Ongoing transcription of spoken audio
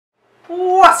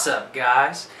What's up,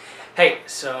 guys? Hey,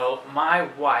 so my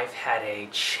wife had a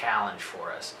challenge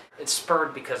for us. It's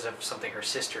spurred because of something her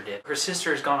sister did. Her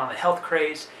sister has gone on the health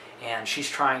craze and she's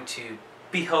trying to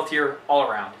be healthier all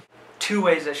around. Two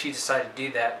ways that she decided to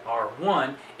do that are: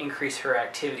 one, increase her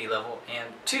activity level,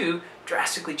 and two,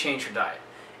 drastically change her diet.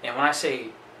 And when I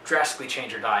say drastically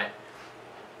change her diet,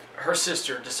 her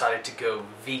sister decided to go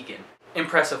vegan.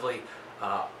 Impressively,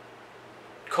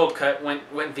 cold cut,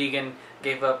 went vegan,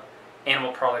 gave up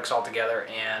animal products altogether,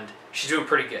 and she's doing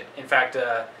pretty good. In fact,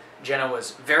 Jenna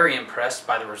was very impressed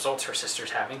by the results her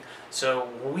sister's having. So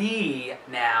we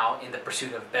now, in the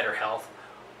pursuit of better health,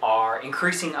 are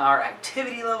increasing our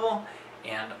activity level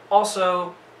and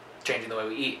also changing the way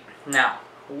we eat. Now,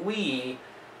 we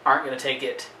aren't going to take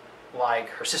it like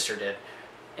her sister did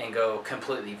and go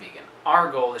completely vegan.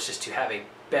 Our goal is just to have a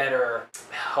better,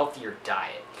 healthier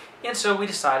diet. And so we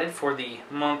decided for the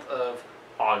month of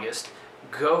August,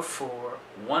 go for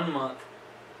 1 month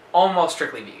almost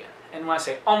strictly vegan. And when I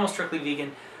say almost strictly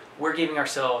vegan, we're giving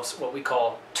ourselves what we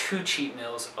call 2 cheat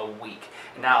meals a week.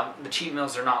 Now, the cheat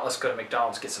meals are not, let's go to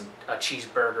McDonald's, get a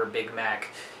cheeseburger, Big Mac,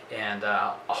 and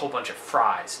a whole bunch of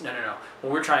fries. No.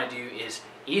 What we're trying to do is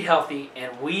eat healthy,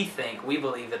 and we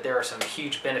believe that there are some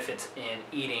huge benefits in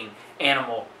eating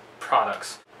animal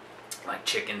products like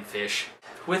chicken, fish.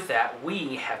 With that,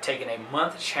 we have taken a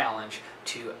month challenge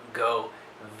to go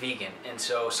vegan. And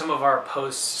so some of our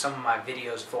posts, some of my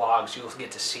videos, vlogs, you'll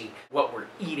get to see what we're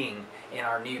eating in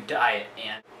our new diet,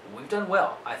 and we've done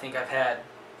well. I think I've had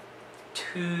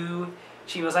 2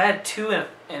 cheat meals. I had 2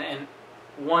 and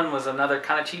one was another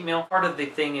kind of cheat meal. Part of the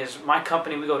thing is my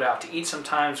company, we go out to eat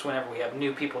sometimes whenever we have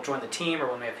new people join the team or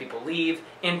when we have people leave,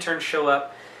 interns show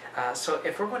up. So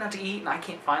if we're going out to eat and I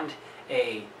can't find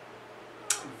a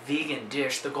vegan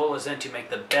dish, the goal is then to make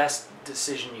the best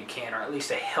decision you can, or at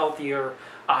least a healthier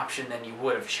option than you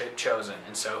would have chosen.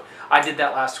 And so I did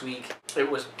that last week. It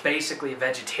was basically a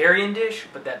vegetarian dish,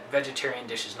 but that vegetarian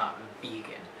dish is not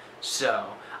vegan.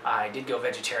 So I did go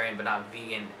vegetarian but not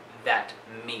vegan that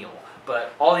meal.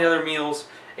 But all the other meals,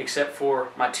 except for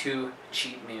my 2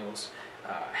 cheat meals,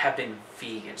 have been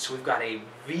vegan. So we've got a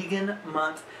vegan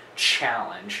month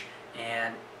challenge,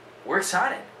 and we're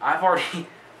excited. I've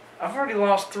already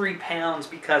lost 3 pounds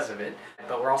because of it,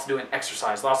 but we're also doing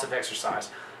exercise, lots of exercise.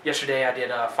 Yesterday I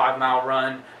did a 5-mile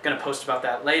run. Gonna post about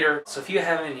that later. So if you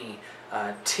have any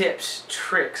tips,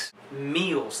 tricks,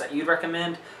 meals that you'd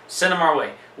recommend, send them our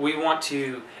way. We want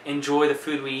to enjoy the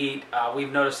food we eat.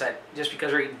 We've noticed that just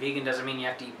because we're eating vegan doesn't mean you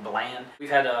have to eat bland.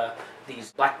 We've had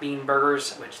these black bean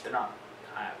burgers, which they're not,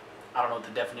 I don't know what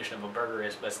the definition of a burger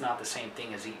is, but it's not the same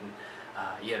thing as eating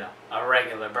a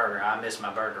regular burger. I miss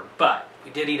my burger. But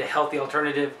we did eat a healthy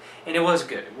alternative, and it was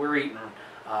good. We're eating,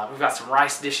 we've got some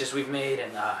rice dishes we've made,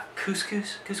 and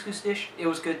couscous dish. It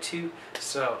was good too.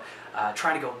 So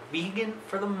trying to go vegan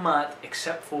for the month,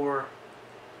 except for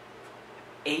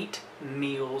 8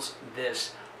 meals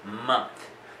this month.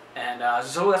 And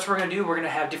so that's what we're going to do. We're going to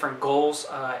have different goals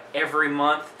every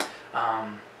month.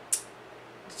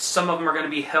 Some of them are going to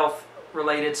be health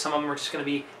related, some of them are just going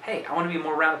to be, hey, I want to be a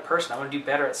more rounded person, I want to do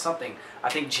better at something. I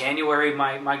think January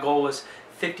my goal was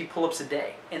 50 pull-ups a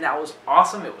day, and that was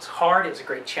awesome. It was hard, it was a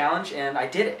great challenge, and I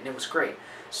did it, and it was great.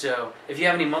 So if you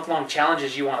have any month-long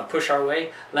challenges you want to push our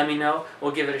way, let me know.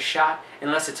 We'll give it a shot,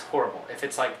 unless it's horrible. If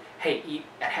it's like, hey, eat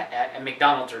at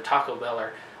McDonald's or Taco Bell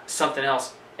or something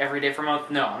else every day for a month,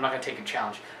 no, I'm not going to take a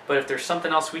challenge. But if there's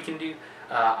something else we can do,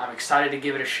 I'm excited to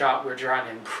give it a shot. We're trying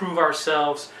to improve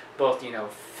ourselves, both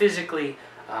physically,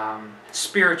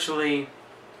 spiritually,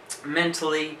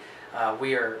 mentally.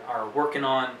 We are working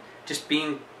on just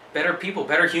being better people,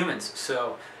 better humans.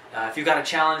 So if you've got a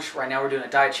challenge, right now we're doing a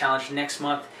diet challenge. Next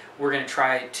month we're going to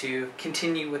try to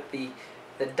continue with the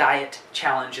diet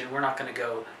challenge, and we're not going to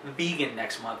go vegan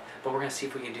next month, but we're going to see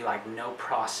if we can do like no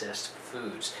processed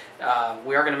foods.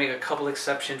 We are going to make a couple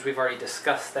exceptions. We've already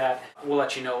discussed that. We'll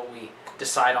let you know what we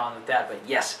decide on with that. But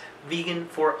yes, vegan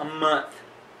for a month,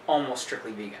 almost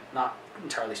strictly vegan, not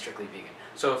entirely strictly vegan.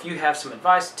 So if you have some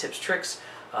advice, tips, tricks,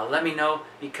 let me know,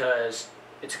 because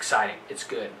it's exciting. It's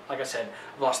good. Like I said,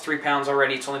 I've lost 3 pounds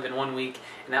already. It's only been 1 week,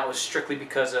 and that was strictly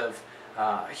because of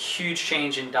a huge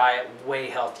change in diet, way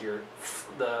healthier.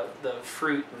 The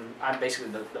fruit and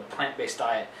basically the plant-based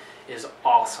diet is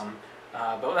awesome.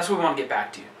 But that's what we want to get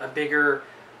back to, a bigger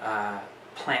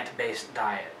plant-based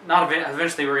diet. Not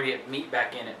eventually we're going to get meat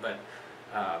back in it, but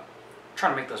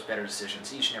trying to make those better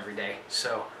decisions each and every day.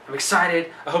 So I'm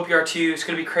excited. I hope you are too. It's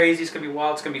going to be crazy. It's going to be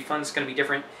wild. It's going to be fun. It's going to be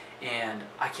different. And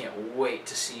I can't wait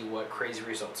to see what crazy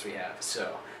results we have.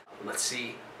 So let's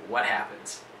see what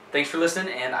happens. Thanks for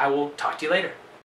listening, and I will talk to you later.